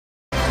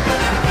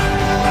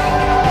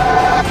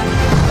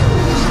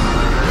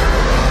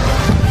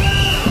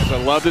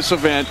love this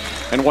event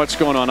and what's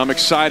going on. I'm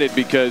excited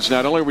because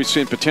not only are we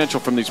seeing potential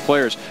from these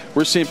players,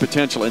 we're seeing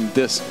potential in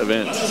this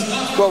event.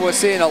 Well, we're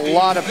seeing a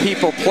lot of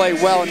people play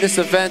well in this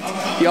event.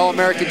 The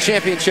All-American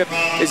Championship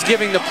is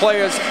giving the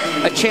players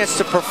a chance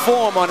to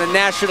perform on a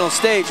national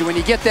stage. And when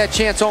you get that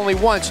chance only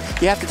once,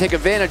 you have to take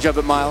advantage of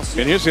it, Miles.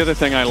 And here's the other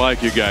thing I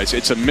like, you guys.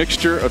 It's a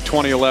mixture of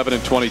 2011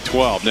 and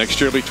 2012. Next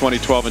year will be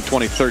 2012 and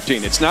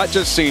 2013. It's not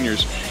just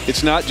seniors.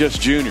 It's not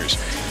just juniors.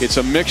 It's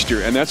a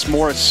mixture, and that's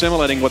more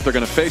assimilating what they're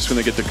going to face when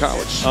they get to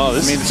college. Oh,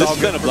 this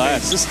has been a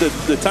blast.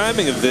 The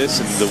timing of this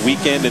and the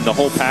weekend and the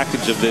whole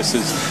package of this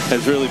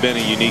has really been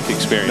a unique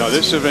experience. No,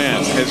 this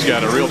event has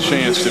got a real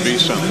chance to be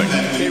something.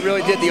 It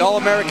really did. The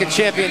All-American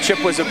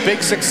Championship was a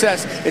big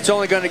success. It's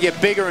only going to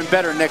get bigger and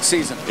better next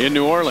season. In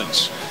New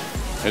Orleans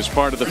as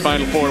part of the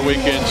Final Four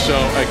weekend. So,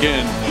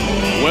 again,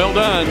 well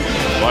done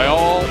by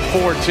all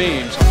 4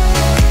 teams.